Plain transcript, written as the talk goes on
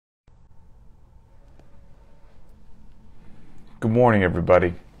Good morning,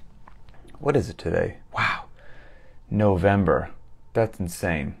 everybody. What is it today? Wow. November. That's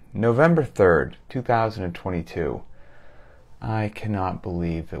insane. November 3rd, 2022. I cannot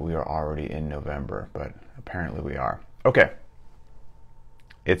believe that we are already in November, but apparently we are. Okay.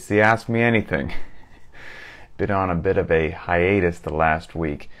 It's the Ask Me Anything. Been on a bit of a hiatus the last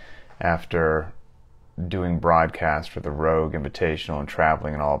week after doing broadcasts for the Rogue Invitational and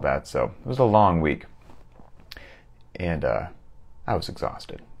traveling and all of that, so it was a long week. And I was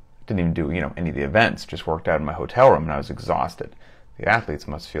exhausted. Didn't even do, any of the events. Just worked out in my hotel room and I was exhausted. The athletes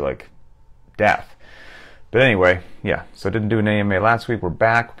must feel like death. But anyway, yeah, so didn't do an AMA last week. We're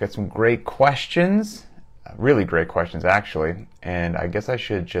back. We've got some great questions. Really great questions, actually. And I guess I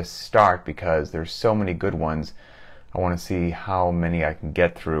should just start because there's so many good ones. I want to see how many I can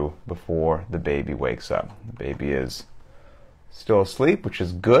get through before the baby wakes up. The baby is still asleep, which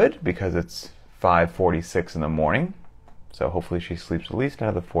is good because it's 5:46 in the morning. So hopefully she sleeps at least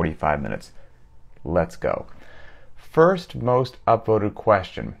another 45 minutes. Let's go. First most upvoted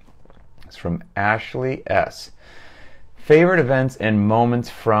question is from Ashley S. Favorite events and moments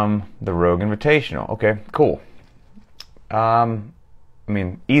from the Rogue Invitational. Okay, cool.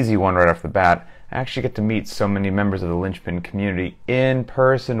 Easy one right off the bat. I actually get to meet so many members of the Linchpin community in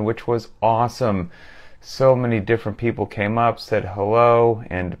person, which was awesome. So many different people came up, said hello,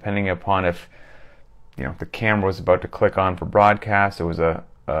 and depending upon if the camera was about to click on for broadcast, it was a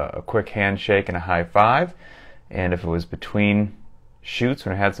quick handshake and a high five. And if it was between shoots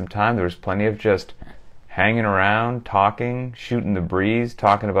when I had some time, there was plenty of just hanging around, talking, shooting the breeze,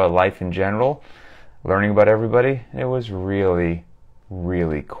 talking about life in general, learning about everybody. It was really,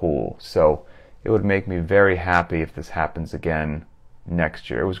 really cool. So it would make me very happy if this happens again next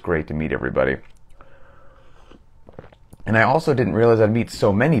year. It was great to meet everybody. And I also didn't realize I'd meet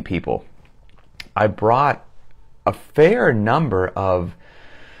so many people. I brought a fair number of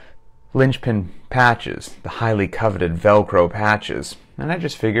Linchpin patches, the highly coveted Velcro patches. And I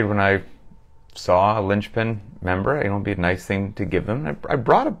just figured when I saw a Linchpin member, it'd be a nice thing to give them. I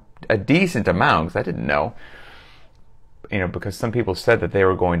brought a decent amount because I didn't know, because some people said that they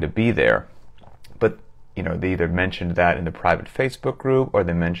were going to be there. But, they either mentioned that in the private Facebook group or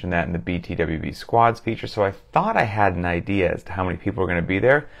they mentioned that in the btwb squads feature. So I thought I had an idea as to how many people were going to be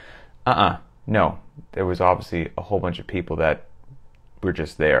there. No, there was obviously a whole bunch of people that were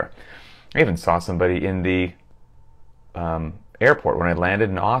just there. I even saw somebody in the airport when I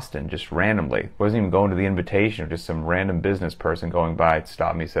landed in Austin, just randomly. Wasn't even going to the invitation, just some random business person going by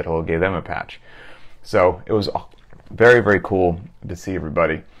stopped me, said hello, gave them a patch. So it was very, very cool to see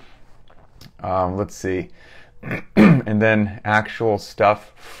everybody. Let's see. And then actual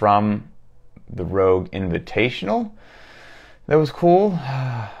stuff from the Rogue Invitational. That was cool.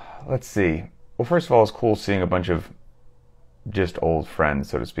 Let's see. Well, first of all, it's cool seeing a bunch of just old friends,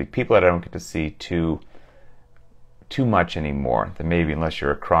 so to speak. People that I don't get to see too much anymore. That maybe unless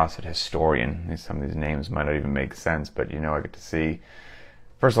you're a CrossFit historian, some of these names might not even make sense. But I get to see.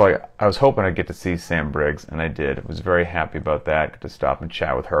 First of all, I was hoping I'd get to see Sam Briggs, and I did. I was very happy about that. Got to stop and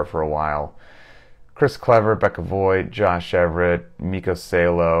chat with her for a while. Chris Clever, Becca Voigt, Josh Everett, Miko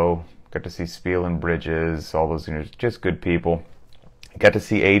Salo. Got to see Spiel and Bridges. All those, just good people. Got to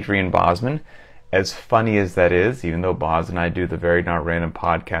see Adrian Bosman. As funny as that is, even though Boz and I do the Very Not Random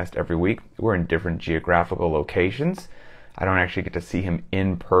podcast every week, we're in different geographical locations. I don't actually get to see him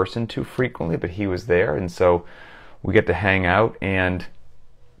in person too frequently, but he was there, and so we get to hang out and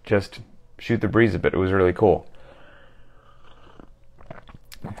just shoot the breeze a bit. It was really cool.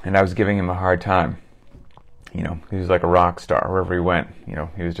 And I was giving him a hard time. He was like a rock star wherever he went.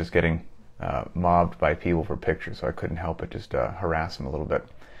 He was just getting mobbed by people for pictures, so I couldn't help but just harass him a little bit.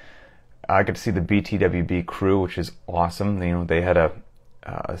 I got to see the btwb crew, which is awesome. They had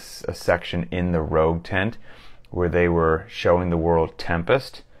a section in the Rogue tent where they were showing the world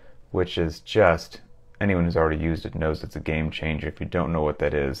Tempest, which is just, anyone who's already used it knows it's a game changer. If you don't know what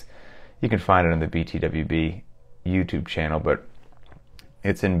that is, you can find it on the btwb YouTube channel, but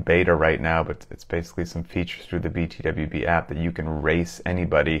it's in beta right now. But it's basically some features through the btwb app that you can race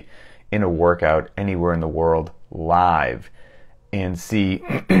anybody in a workout anywhere in the world live and see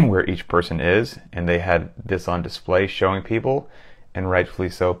where each person is. And they had this on display showing people, and rightfully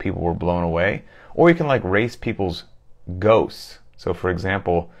so, people were blown away. Or you can race people's ghosts. So for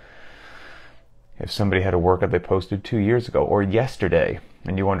example, if somebody had a workout they posted 2 years ago or yesterday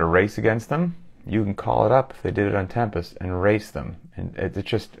and you wanted to race against them, you can call it up if they did it on Tempest and race them. And it's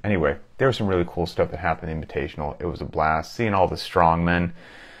just, anyway, there was some really cool stuff that happened in the Invitational. It was a blast. Seeing all the strongmen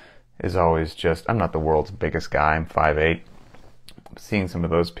is always just, I'm not the world's biggest guy, I'm 5'8". Seeing some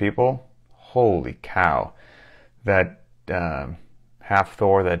of those people, holy cow. That Half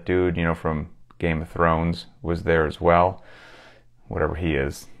Thor, that dude, from Game of Thrones, was there as well. Whatever he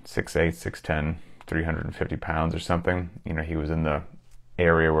is, 6'8", 6'10", 350 pounds or something. He was in the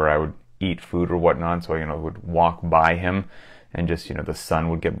area where I would eat food or whatnot, so I would walk by him, and just the sun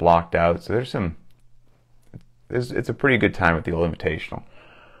would get blocked out. So it's a pretty good time at the old Invitational.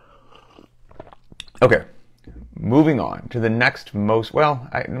 Okay, moving on to the next most. Well,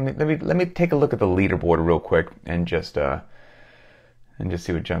 let me take a look at the leaderboard real quick and just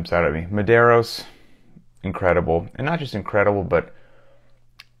see what jumps out at me. Medeiros, incredible, and not just incredible, but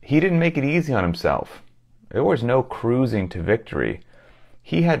he didn't make it easy on himself. There was no cruising to victory.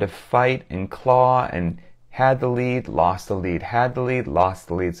 He had to fight and claw, and had the lead, lost the lead, had the lead, lost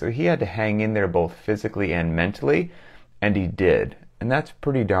the lead. So he had to hang in there both physically and mentally, and he did. And that's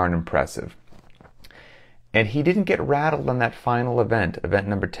pretty darn impressive. And he didn't get rattled on that final event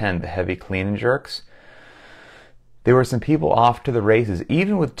number 10, the heavy clean and jerks. There were some people off to the races.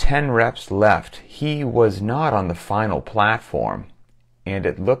 Even with 10 reps left, he was not on the final platform. And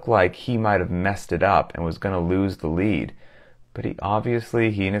it looked like he might have messed it up and was going to lose the lead. But he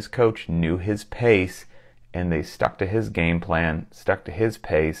and his coach knew his pace, and they stuck to his game plan, stuck to his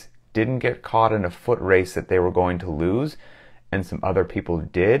pace, didn't get caught in a foot race that they were going to lose, and some other people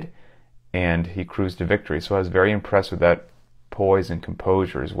did, and he cruised to victory. So I was very impressed with that poise and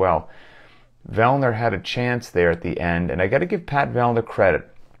composure as well. Vellner had a chance there at the end, and I got to give Pat Vellner credit.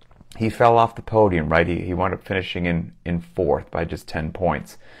 He fell off the podium, right? He wound up finishing in fourth by just 10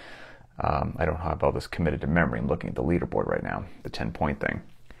 points. I don't have all this committed to memory. I'm looking at the leaderboard right now, the 10-point thing.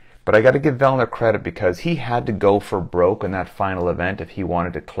 But I got to give Vellner credit because he had to go for broke in that final event if he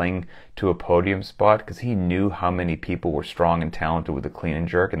wanted to cling to a podium spot, because he knew how many people were strong and talented with the clean and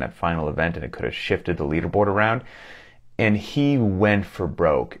jerk in that final event, and it could have shifted the leaderboard around. And he went for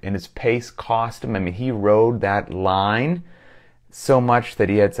broke, and his pace cost him. I mean, he rode that line so much that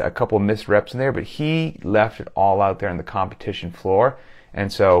he had a couple of missed reps in there, but he left it all out there on the competition floor,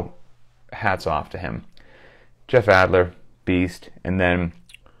 and so hats off to him. Jeff Adler, beast. And then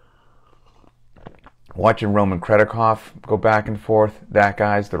watching Roman Kredikov go back and forth, that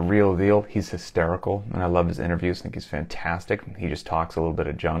guy's the real deal. He's hysterical, and I love his interviews. I think he's fantastic. He just talks a little bit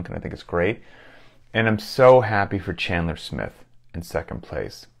of junk, and I think it's great. And I'm so happy for Chandler Smith in second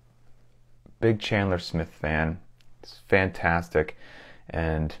place. Big Chandler Smith fan. It's fantastic,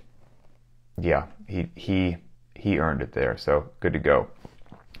 and yeah, he earned it there. So good to go.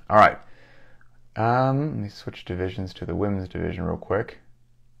 All right, let me switch divisions to the women's division real quick.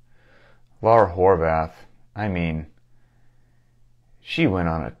 Laura Horvath, I mean, she went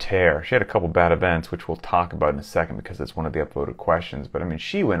on a tear. She had a couple bad events, which we'll talk about in a second because it's one of the upvoted questions. But I mean,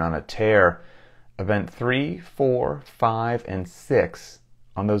 she went on a tear. Event 3, 4, 5, and 6.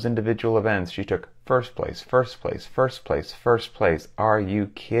 On those individual events, she took first place, first place, first place, first place. Are you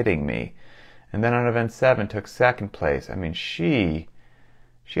kidding me? And then on event 7, took second place. I mean, she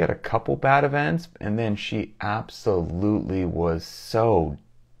had a couple bad events, and then she absolutely was so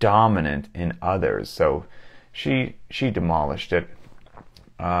dominant in others. So she demolished it.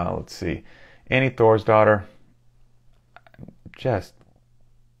 Let's see. Annie Thorsdottir, just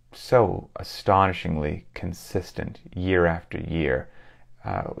so astonishingly consistent year after year.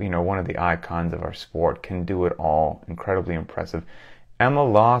 One of the icons of our sport, can do it all. Incredibly impressive. Emma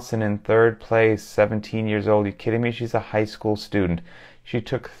Lawson in third place, 17 years old. Are you kidding me? She's a high school student. She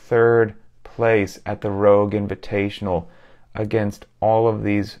took third place at the Rogue Invitational against all of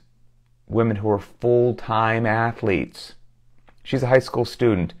these women who are full-time athletes. She's a high school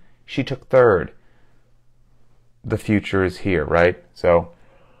student. She took third. The future is here, right? So,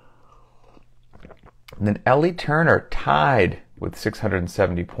 and then Ellie Turner tied with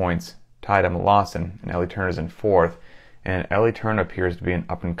 670 points, tied Emma Lawson, and Ellie Turner's in fourth. And Ellie Turner appears to be an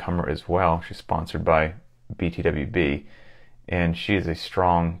up-and-comer as well. She's sponsored by btwb, and she is a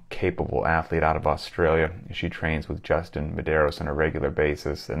strong, capable athlete out of Australia. She trains with Justin Medeiros on a regular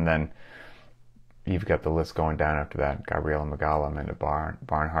basis. And then you've got the list going down after that. Gabriela Magala, Amanda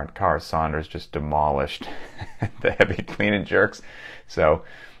Barnhart, Cara Saunders just demolished the heavy clean and jerks. So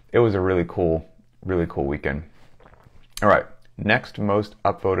it was a really cool weekend. All right, next most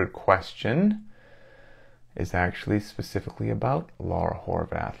upvoted question is actually specifically about Laura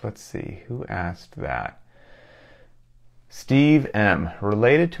Horvath. Let's see, who asked that? Steve M.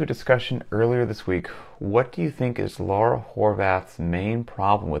 Related to a discussion earlier this week, what do you think is Laura Horvath's main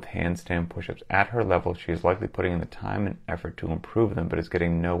problem with handstand push-ups? At her level, she is likely putting in the time and effort to improve them, but is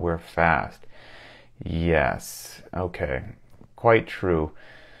getting nowhere fast. Yes, okay, quite true.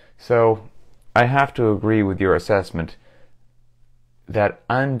 So I have to agree with your assessment that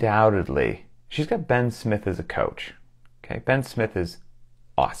undoubtedly she's got Ben Smith as a coach. Okay, Ben Smith is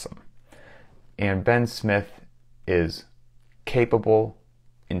awesome. And Ben Smith is capable,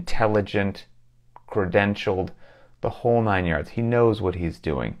 intelligent, credentialed, the whole 9 yards. He knows what he's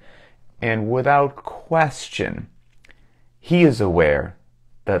doing. And without question, he is aware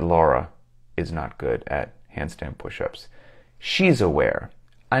that Laura is not good at handstand push-ups. She's aware.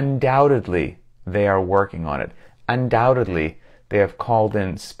 Undoubtedly, they are working on it. Undoubtedly, they have called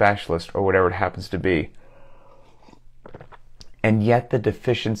in specialists or whatever it happens to be. And yet the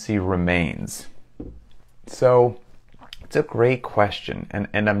deficiency remains. So it's a great question,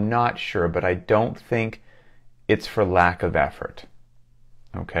 and I'm not sure, but I don't think it's for lack of effort.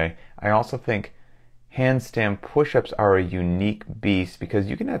 Okay? I also think handstand push-ups are a unique beast because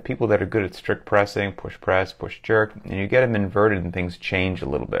you can have people that are good at strict pressing, push press, push jerk, and you get them inverted and things change a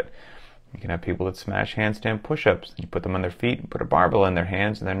little bit. You can have people that smash handstand push-ups. You put them on their feet and put a barbell in their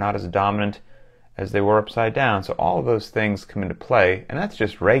hands and they're not as dominant as they were upside down. So all of those things come into play, and that's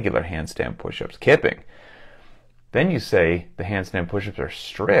just regular handstand push-ups, kipping. Then you say the handstand push-ups are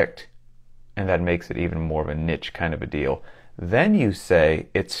strict, and that makes it even more of a niche kind of a deal. Then you say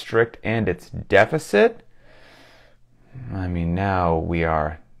it's strict and it's deficit. I mean, now we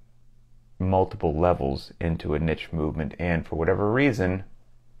are multiple levels into a niche movement, and for whatever reason,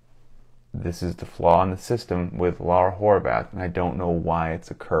 this is the flaw in the system with Laura Horvath, and I don't know why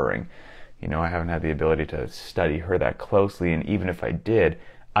it's occurring. You know, I haven't had the ability to study her that closely, and even if I did,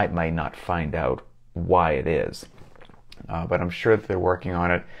 I might not find out why it is. But I'm sure that they're working on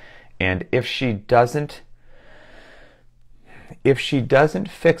it, and if she doesn't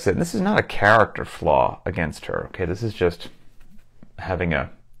fix it, and this is not a character flaw against her, okay, this is just having a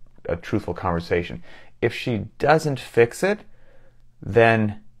truthful conversation. If she doesn't fix it,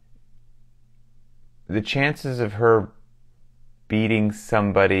 then the chances of her beating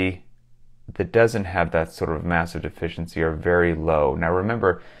somebody that doesn't have that sort of massive deficiency are very low. Now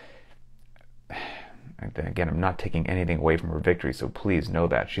remember, again, I'm not taking anything away from her victory, so please know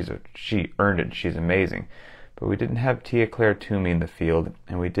that. She earned it. She's amazing. But we didn't have Tia Claire Toomey in the field,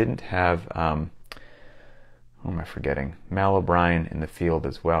 and we didn't have, who am I forgetting? Mal O'Brien in the field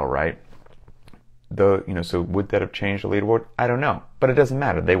as well, right? So would that have changed the leaderboard? I don't know. But it doesn't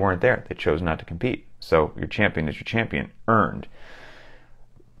matter. They weren't there. They chose not to compete. So your champion is your champion. Earned.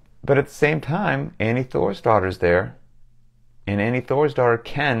 But at the same time, Annie Thorsdotter's there, and Annie Thorsdotter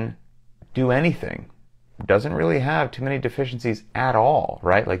can do anything. Doesn't really have too many deficiencies at all,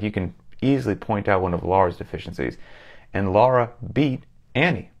 right? Like you can easily point out one of Laura's deficiencies. And Laura beat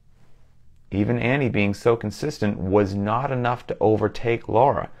Annie. Even Annie being so consistent was not enough to overtake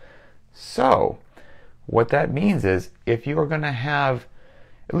Laura. So what that means is if you are going to have,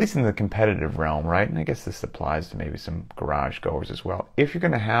 at least in the competitive realm, right? And I guess this applies to maybe some garage goers as well. If you're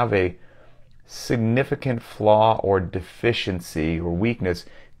going to have a significant flaw or deficiency or weakness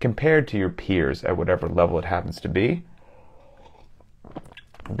compared to your peers at whatever level it happens to be,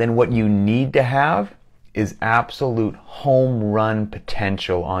 then what you need to have is absolute home run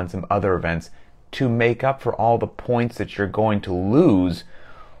potential on some other events to make up for all the points that you're going to lose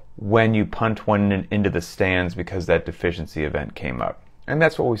when you punt one into the stands because that deficiency event came up. And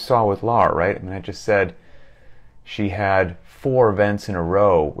that's what we saw with Laura, right? I mean, I just said she had 4 events in a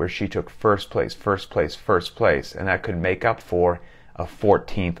row where she took first place, and that could make up for a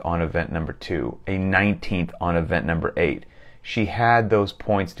 14th on event number 2, a 19th on event number 8. She had those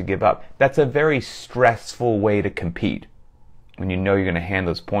points to give up. That's a very stressful way to compete when you know you're going to hand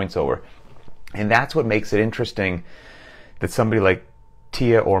those points over. And that's what makes it interesting that somebody like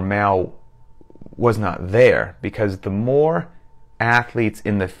Tia or Mal was not there, because the more athletes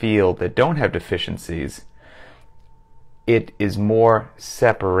in the field that don't have deficiencies, it is more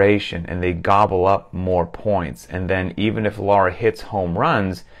separation and they gobble up more points. And then even if Laura hits home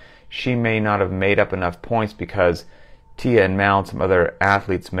runs, she may not have made up enough points because Tia and Mal and some other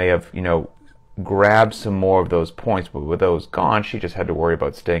athletes may have, grabbed some more of those points, but with those gone, she just had to worry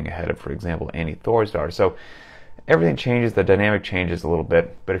about staying ahead of, for example, Annie Thorsdottir. So everything changes, the dynamic changes a little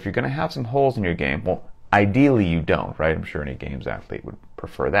bit, but if you're going to have some holes in your game, well, ideally you don't, right? I'm sure any games athlete would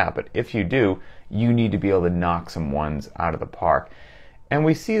prefer that, but if you do, you need to be able to knock some ones out of the park. And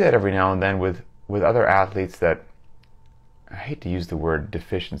we see that every now and then with other athletes that, I hate to use the word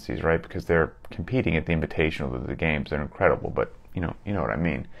deficiencies, right? Because they're competing at the Invitational of the games. They're incredible, but you know what I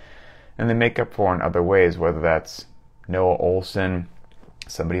mean. And they make up for in other ways, whether that's Noah Olson.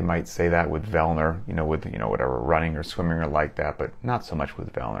 Somebody might say that with Vellner, with whatever, running or swimming or like that, but not so much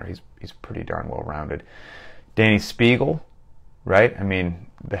with Vellner. He's pretty darn well rounded. Danny Spiegel, right? I mean,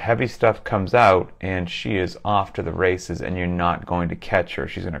 the heavy stuff comes out and she is off to the races and you're not going to catch her.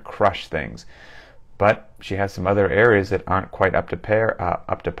 She's going to crush things. But she has some other areas that aren't quite up to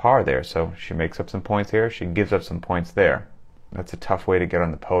par there. So she makes up some points here. She gives up some points there. That's a tough way to get on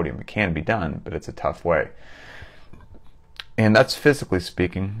the podium. It can be done, but it's a tough way. And that's physically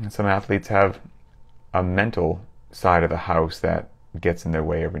speaking. Some athletes have a mental side of the house that gets in their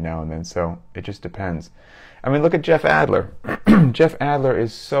way every now and then. So it just depends. I mean, look at Jeff Adler. Jeff Adler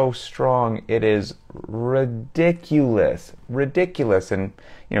is so strong. It is ridiculous. Ridiculous. And,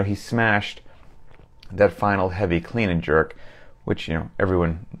 he smashed that final heavy clean and jerk, which,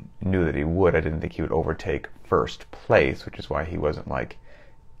 everyone knew that he would. I didn't think he would overtake first place, which is why he wasn't,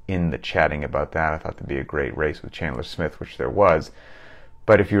 in the chatting about that. I thought there'd be a great race with Chandler Smith, which there was.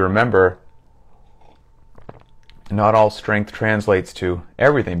 But if you remember, not all strength translates to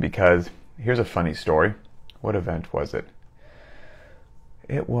everything, because here's a funny story. What event was it?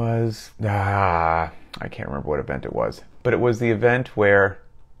 It was, I can't remember what event it was, but it was the event where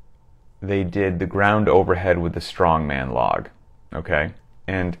they did the ground overhead with the strongman log, okay?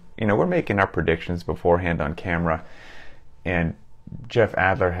 And, we're making our predictions beforehand on camera, and Jeff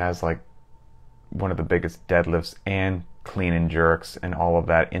Adler has, one of the biggest deadlifts and clean and jerks and all of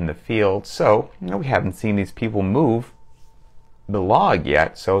that in the field. So, we haven't seen these people move the log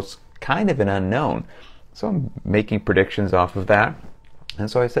yet, so it's kind of an unknown. So I'm making predictions off of that.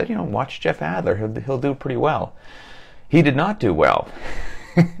 And so I said, watch Jeff Adler. He'll do pretty well. He did not do well.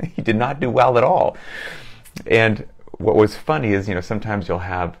 He did not do well at all. And what was funny is, sometimes you'll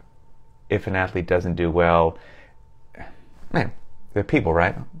have, if an athlete doesn't do well, man, they're people,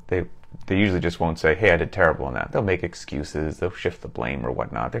 right? They usually just won't say, hey, I did terrible on that. They'll make excuses. They'll shift the blame or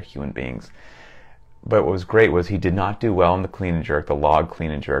whatnot. They're human beings. But what was great was he did not do well in the clean and jerk, the log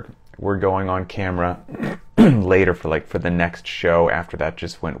clean and jerk. We're going on camera later for the next show after that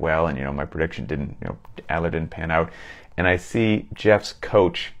just went well, and my prediction Adler didn't pan out, and I see Jeff's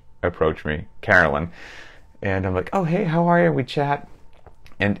coach approach me, Carolyn, and I'm like, oh hey, how are you? We chat,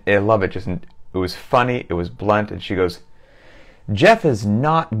 and I love it. It was funny, it was blunt, and she goes, Jeff is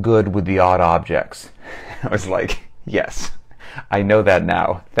not good with the odd objects. I was like, yes, I know that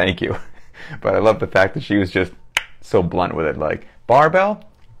now, thank you. But I love the fact that she was just so blunt with it, barbell,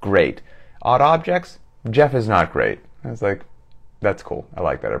 great. Odd objects, Jeff is not great. I was like, that's cool. I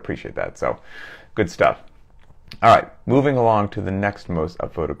like that. I appreciate that. So, good stuff. All right, moving along to the next most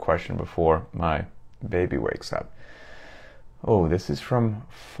upvoted question before my baby wakes up. Oh, this is from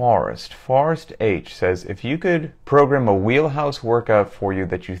Forrest. Forrest H says, if you could program a wheelhouse workout for you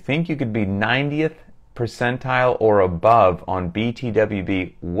that you think you could be 90th percentile or above on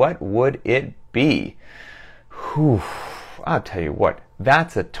btwb, what would it be? Whew, I'll tell you what.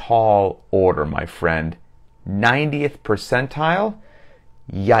 That's a tall order, my friend. 90th percentile?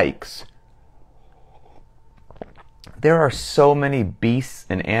 Yikes. There are so many beasts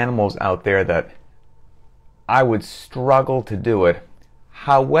and animals out there that I would struggle to do it.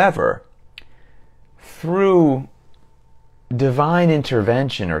 However, through divine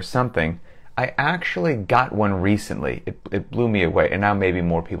intervention or something, I actually got one recently. It blew me away, and now maybe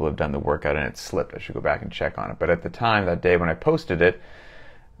more people have done the workout and it slipped. I should go back and check on it. But at the time, that day when I posted it,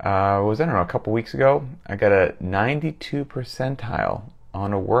 I don't know, a couple weeks ago, I got a 92 percentile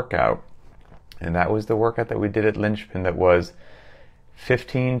on a workout. And that was the workout that we did at Linchpin, that was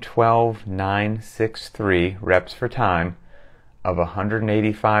 15, 12, 9, 6, 3 reps for time of a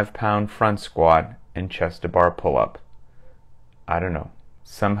 185-pound front squat and chest to bar pull-up. I don't know.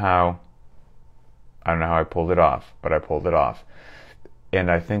 Somehow, I don't know how I pulled it off, but I pulled it off. And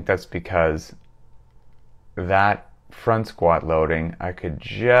I think that's because that front squat loading, I could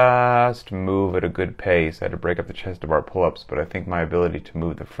just move at a good pace. I had to break up the chest to bar pull-ups, but I think my ability to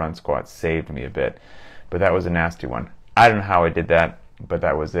move the front squat saved me a bit. But that was a nasty one. I don't know how I did that, but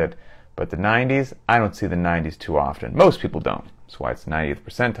that was it. But the 90s, I don't see the 90s too often. Most people don't. That's why it's 90th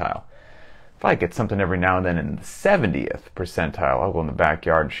percentile. If I get something every now and then in the 70th percentile, I'll go in the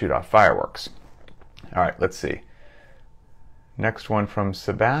backyard and shoot off fireworks. All right, let's see. Next one from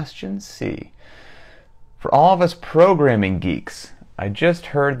Sebastian C. For all of us programming geeks, I just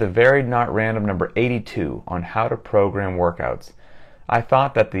heard the Varied Not Random number 82 on how to program workouts. I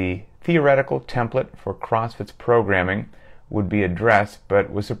thought that the theoretical template for CrossFit's programming would be addressed,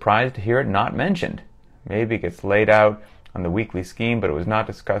 but was surprised to hear it not mentioned. Maybe it gets laid out on the weekly scheme, but it was not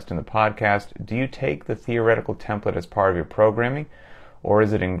discussed in the podcast. Do you take the theoretical template as part of your programming, or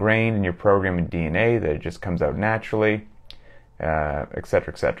is it ingrained in your programming DNA that it just comes out naturally,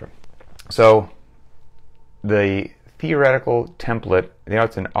 etc., etc.? So, the theoretical template,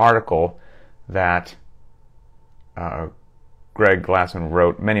 it's an article that Greg Glassman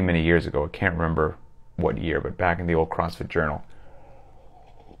wrote many, many years ago. I can't remember what year, but back in the old CrossFit Journal.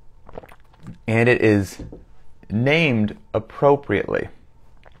 and it is named appropriately.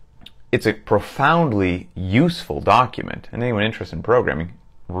 It's a profoundly useful document, and anyone interested in programming,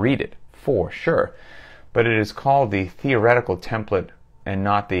 read it for sure. But it is called the theoretical template and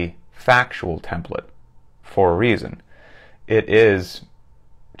not the factual template for a reason. It is,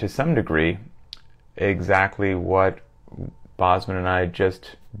 to some degree, exactly what Bosman and I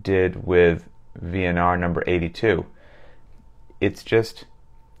just did with VNR number 82. It's just,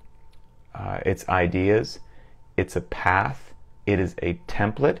 it's ideas, it's a path, it is a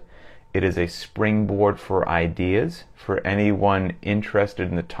template, it is a springboard for ideas for anyone interested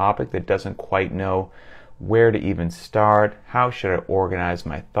in the topic that doesn't quite know where to even start. How should I organize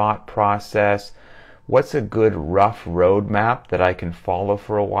my thought process? What's a good rough roadmap that I can follow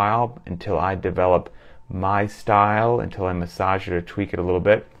for a while until I develop my style, until I massage it or tweak it a little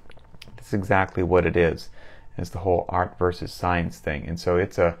bit? That's exactly what it is. It's the whole art versus science thing. And so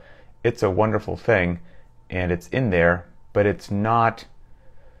it's a wonderful thing, and it's in there, but it's not,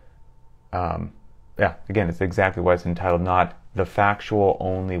 again, it's exactly why it's entitled, not the factual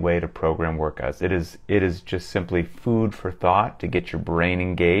only way to program workouts. It is just simply food for thought to get your brain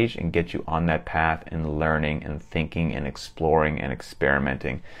engaged and get you on that path and learning and thinking and exploring and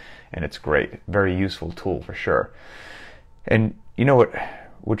experimenting. And it's great. Very useful tool for sure. And you know what,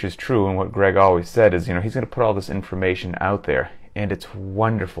 which is true, and what Greg always said is, he's going to put all this information out there, and it's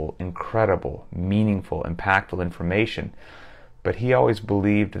wonderful, incredible, meaningful, impactful information. But he always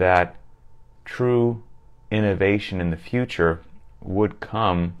believed that true innovation in the future would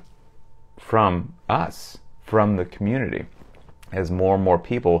come from us, from the community. As more and more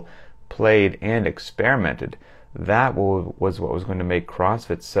people played and experimented, that was what was going to make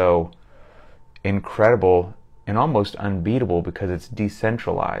CrossFit so incredible and almost unbeatable, because it's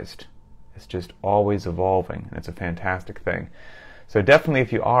decentralized. It's just always evolving, and it's a fantastic thing. So definitely,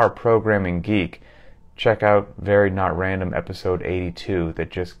 if you are a programming geek, check out Varied Not Random episode 82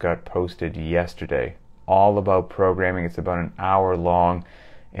 that just got posted yesterday. All about programming. It's about an hour long,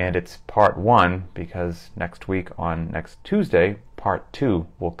 and it's part 1, because next Tuesday, part 2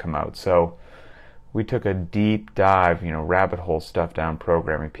 will come out. So we took a deep dive, rabbit hole stuff down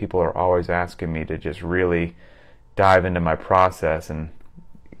programming. People are always asking me to just really dive into my process, and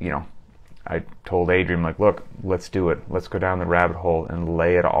I told Adrian, look, let's do it. Let's go down the rabbit hole and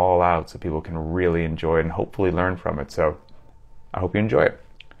lay it all out so people can really enjoy it and hopefully learn from it. So I hope you enjoy it.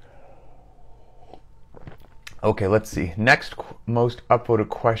 Okay, let's see. Next most upvoted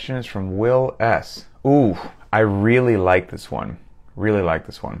question is from Will S. Ooh, I really like this one. Really like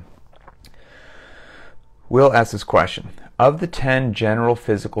this one. Will asks question: of the 10 general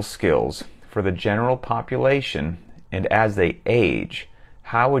physical skills for the general population, and as they age,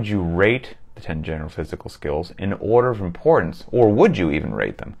 how would you rate the 10 general physical skills in order of importance, or would you even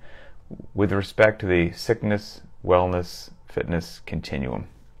rate them, with respect to the sickness, wellness, fitness continuum?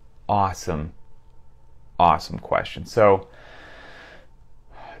 Awesome question. So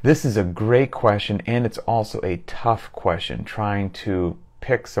this is a great question, and it's also a tough question, trying to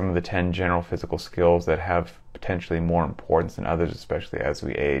pick some of the 10 general physical skills that have potentially more importance than others, especially as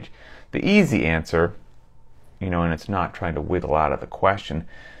we age. The easy answer, and it's not trying to wiggle out of the question,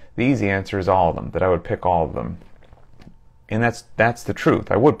 the easy answer is all of them, that I would pick all of them. And that's the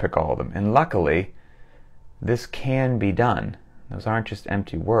truth. I would pick all of them. And luckily, this can be done. Those aren't just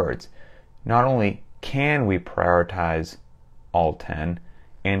empty words. Not only can we prioritize all 10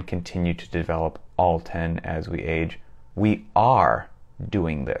 and continue to develop all 10 as we age, we are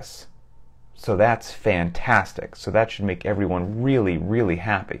doing this. So that's fantastic. So that should make everyone really, really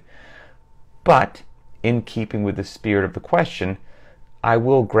happy. But in keeping with the spirit of the question, I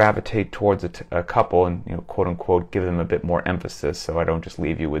will gravitate towards a couple and, quote unquote, give them a bit more emphasis, so I don't just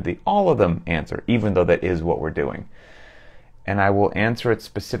leave you with the all of them answer, even though that is what we're doing. And I will answer it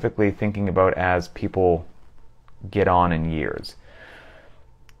specifically thinking about as people get on in years.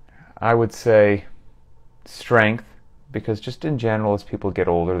 I would say strength, because just in general, as people get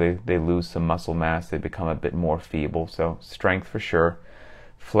older, they lose some muscle mass, they become a bit more feeble, so strength for sure.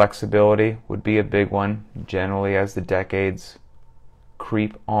 Flexibility would be a big one. Generally, as the decades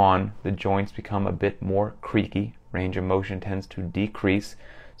creep on, the joints become a bit more creaky. Range of motion tends to decrease,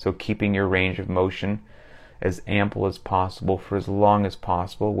 so keeping your range of motion as ample as possible for as long as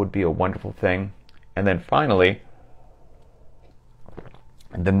possible would be a wonderful thing. And then finally,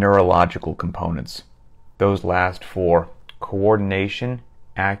 the neurological components. Those last four: coordination,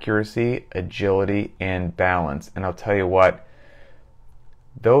 accuracy, agility, and balance. And I'll tell you what,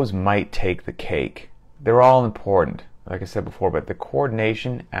 those might take the cake. They're all important, like I said before, but the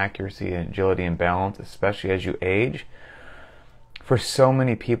coordination, accuracy, agility, and balance, especially as you age, For so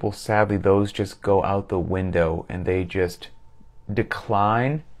many people, sadly, those just go out the window and they just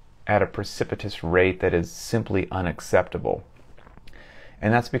decline at a precipitous rate that is simply unacceptable.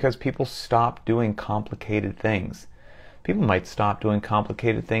 And that's because people stop doing complicated things. People might stop doing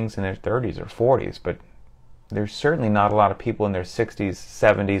complicated things in their 30s or 40s, but there's certainly not a lot of people in their 60s,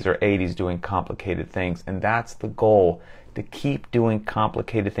 70s, or 80s doing complicated things. And that's the goal, to keep doing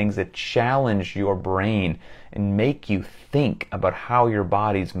complicated things that challenge your brain and make you think about how your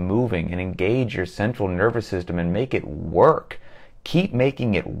body's moving and engage your central nervous system and make it work. Keep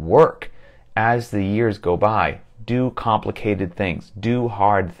making it work as the years go by. Do complicated things. Do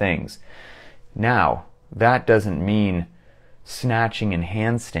hard things. Now, that doesn't mean snatching and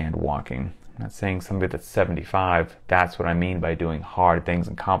handstand walking. I'm not saying somebody that's 75, that's what I mean by doing hard things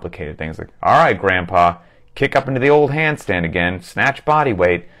and complicated things. Like, all right, Grandpa, kick up into the old handstand again, snatch body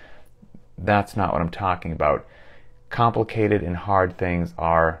weight. That's not what I'm talking about. Complicated and hard things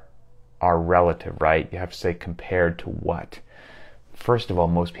are relative, right? You have to say compared to what? First of all,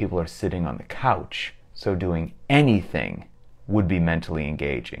 most people are sitting on the couch, so doing anything would be mentally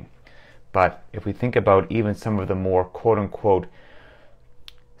engaging. But if we think about even some of the more quote-unquote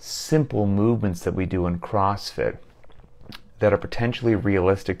simple movements that we do in CrossFit that are potentially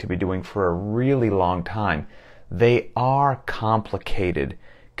realistic to be doing for a really long time, they are complicated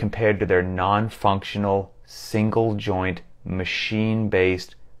compared to their non-functional, single-joint,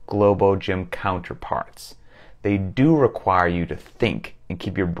 machine-based Globo Gym counterparts. They do require you to think and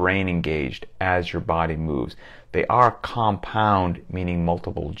keep your brain engaged as your body moves. They are compound, meaning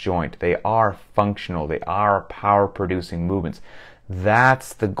multiple joint. They are functional. They are power-producing movements.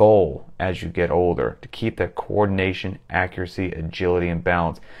 That's the goal as you get older, to keep that coordination, accuracy, agility, and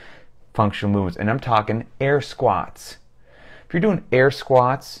balance. Functional movements. And I'm talking air squats. If you're doing air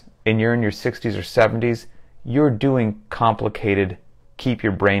squats and you're in your 60s or 70s, you're doing complicated, keep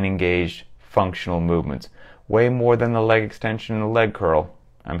your brain engaged, functional movements. Way more than the leg extension and the leg curl.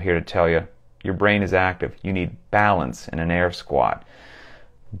 I'm here to tell you, your brain is active. You need balance in an air squat.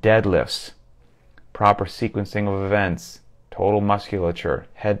 Deadlifts, proper sequencing of events, total musculature,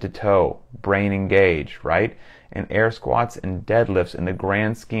 head to toe, brain engaged, right? And air squats and deadlifts, in the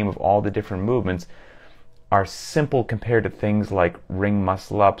grand scheme of all the different movements, are simple compared to things like ring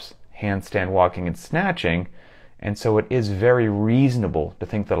muscle ups, handstand walking, and snatching. And so it is very reasonable to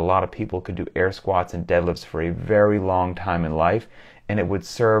think that a lot of people could do air squats and deadlifts for a very long time in life, and it would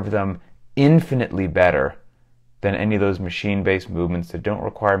serve them infinitely better than any of those machine-based movements that don't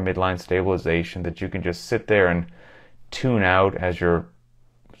require midline stabilization, that you can just sit there and tune out as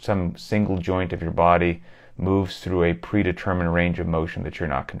some single joint of your body moves through a predetermined range of motion that you're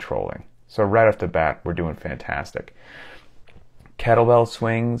not controlling. So right off the bat, we're doing fantastic. Kettlebell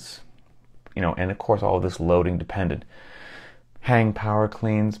swings, and of course all of this loading dependent. Hang power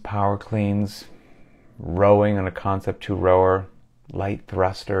cleans, rowing on a concept 2 rower, light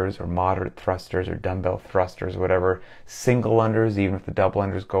thrusters or moderate thrusters or dumbbell thrusters, whatever, single unders, even if the double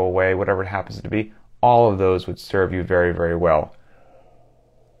unders go away, whatever it happens to be, all of those would serve you very, very well.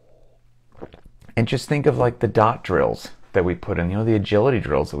 And just think of like the dot drills that we put in, the agility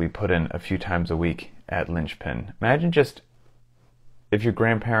drills that we put in a few times a week at Linchpin. Imagine just if your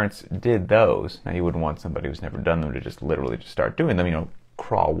grandparents did those. Now, you wouldn't want somebody who's never done them to just literally just start doing them,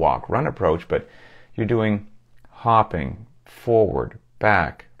 crawl, walk, run approach, but you're doing hopping, forward,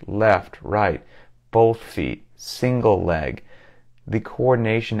 back, left, right, both feet, single leg. The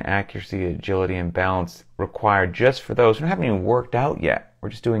coordination, accuracy, agility, and balance required just for those who haven't even worked out yet, we're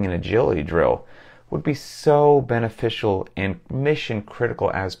just doing an agility drill, would be so beneficial and mission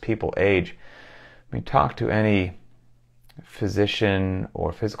critical as people age. I mean, talk to any physician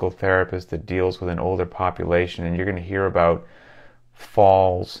or physical therapist that deals with an older population, and you're going to hear about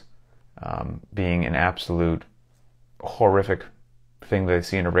falls being an absolute horrific thing that they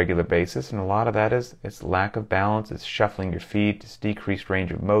see on a regular basis, and a lot of that is it's lack of balance, it's shuffling your feet, it's decreased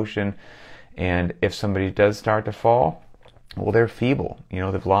range of motion, and if somebody does start to fall, well, they're feeble.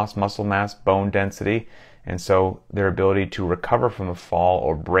 They've lost muscle mass, bone density, and so their ability to recover from a fall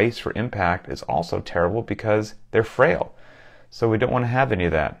or brace for impact is also terrible because they're frail. So we don't want to have any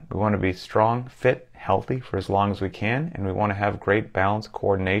of that. We want to be strong, fit, healthy for as long as we can, and we want to have great balance,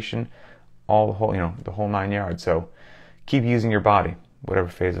 coordination, all the whole 9 yards. So keep using your body, whatever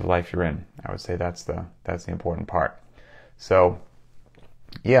phase of life you're in. I would say that's the important part. So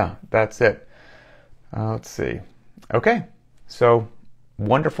yeah, that's it. Let's see. Okay, so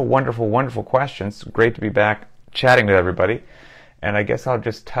wonderful, wonderful, wonderful questions. Great to be back chatting with everybody. And I guess I'll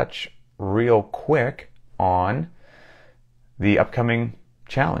just touch real quick on the upcoming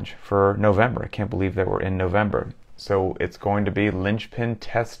challenge for November. I can't believe that we're in November. So it's going to be Linchpin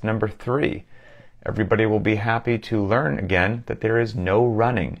Test number 3. Everybody will be happy to learn again that there is no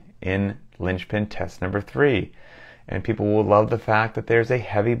running in Linchpin Test number 3. And people will love the fact that there's a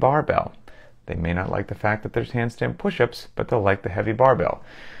heavy barbell. They may not like the fact that there's handstand push-ups, but they'll like the heavy barbell.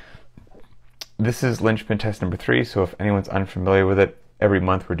 This is Linchpin Test number 3, so if anyone's unfamiliar with it, every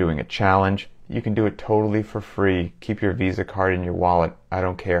month we're doing a challenge. You can do it totally for free. Keep your Visa card in your wallet. I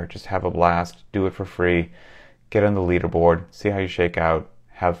don't care. Just have a blast. Do it for free. Get on the leaderboard. See how you shake out.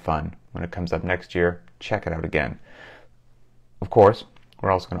 Have fun. When it comes up next year, check it out again. Of course,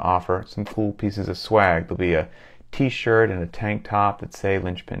 we're also going to offer some cool pieces of swag. There'll be a t-shirt and a tank top that say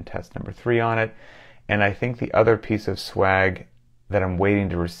Linchpin Test number 3 on it. And I think the other piece of swag that I'm waiting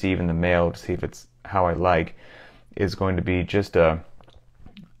to receive in the mail to see if it's how I like is going to be just a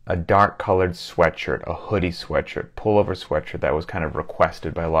dark colored sweatshirt, a hoodie sweatshirt, pullover sweatshirt that was kind of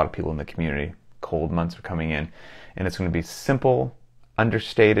requested by a lot of people in the community. Cold months are coming in. And it's going to be simple,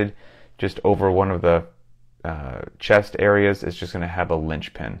 understated, just over one of the chest areas. It's just going to have a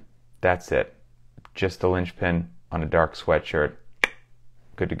linchpin. That's it. Just the linchpin on a dark sweatshirt.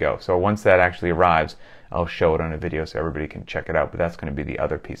 Good to go. So once that actually arrives, I'll show it on a video so everybody can check it out. But that's going to be the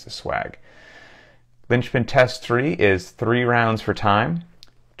other piece of swag. Linchpin Test 3 is 3 rounds for time,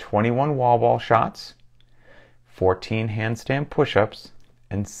 21 wall ball shots, 14 handstand push-ups,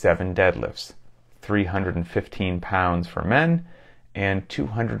 and 7 deadlifts. 315 pounds for men and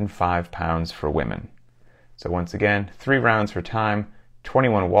 205 pounds for women. So once again, 3 rounds for time,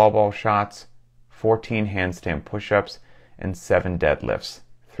 21 wall ball shots, 14 handstand push-ups, and 7 deadlifts.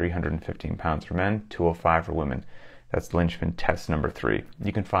 315 pounds for men, 205 for women. That's Linchpin Test number 3.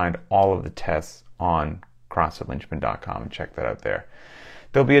 You can find all of the tests on CrossFitLinchpin.com and check that out there.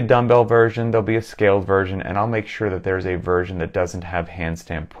 There'll be a dumbbell version, there'll be a scaled version, and I'll make sure that there's a version that doesn't have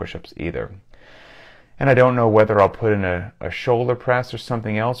handstand push-ups either. And I don't know whether I'll put in a shoulder press or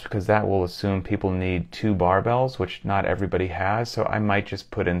something else, because that will assume people need 2 barbells, which not everybody has. So I might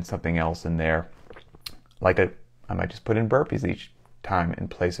just put in something else in there. I might just put in burpees each time in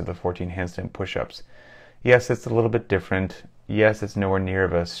place of the 14 handstand push-ups. Yes, it's a little bit different. Yes, it's nowhere near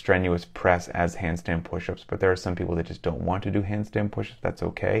of a strenuous press as handstand push-ups, but there are some people that just don't want to do handstand push-ups. That's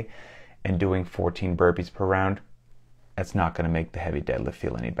okay. And doing 14 burpees per round, that's not going to make the heavy deadlift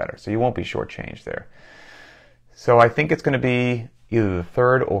feel any better. So you won't be shortchanged there. So I think it's going to be either the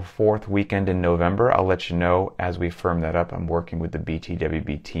 3rd or 4th weekend in November. I'll let you know as we firm that up. I'm working with the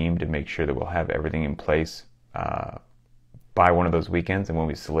btwb team to make sure that we'll have everything in place by one of those weekends. And when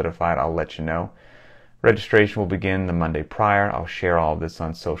we solidify it, I'll let you know. Registration will begin the Monday prior. I'll share all of this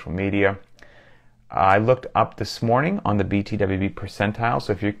on social media. I looked up this morning on the btwb percentile.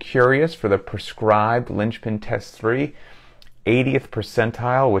 So if you're curious for the prescribed Linchpin Test 3, 80th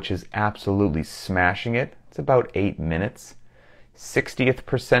percentile, which is absolutely smashing it. It's about 8 minutes. 60th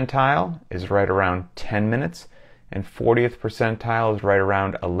percentile is right around 10 minutes. And 40th percentile is right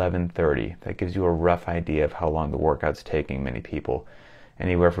around 11:30. That gives you a rough idea of how long the workout's taking many people.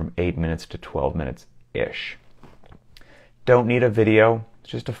 Anywhere from 8 minutes to 12 minutes-ish. Don't need a video.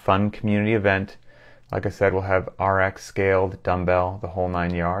 It's just a fun community event. Like I said, we'll have RX scaled, dumbbell, the whole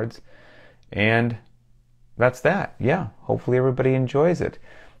 9 yards. And that's that. Yeah, hopefully everybody enjoys it.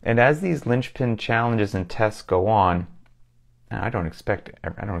 And as these linchpin challenges and tests go on, I don't expect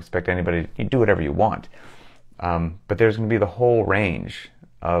anybody, you do whatever you want. But there's going to be the whole range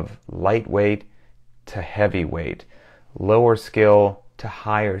of lightweight to heavyweight, lower skill to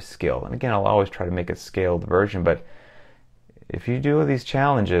higher skill. And again, I'll always try to make a scaled version, but if you do these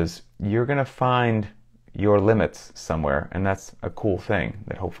challenges, you're going to find your limits somewhere, and that's a cool thing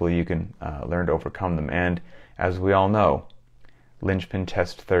that hopefully you can learn to overcome them. And as we all know, Linchpin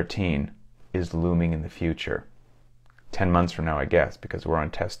Test 13 is looming in the future. 10 months from now, I guess, because we're on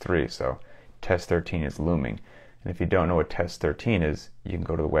Test 3, so Test 13 is looming. And if you don't know what Test 13 is, you can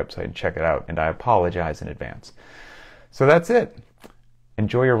go to the website and check it out, and I apologize in advance. So that's it.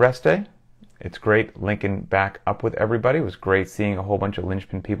 Enjoy your rest day. It's great linking back up with everybody. It was great seeing a whole bunch of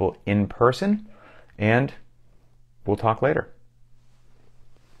Linchpin people in person, and we'll talk later.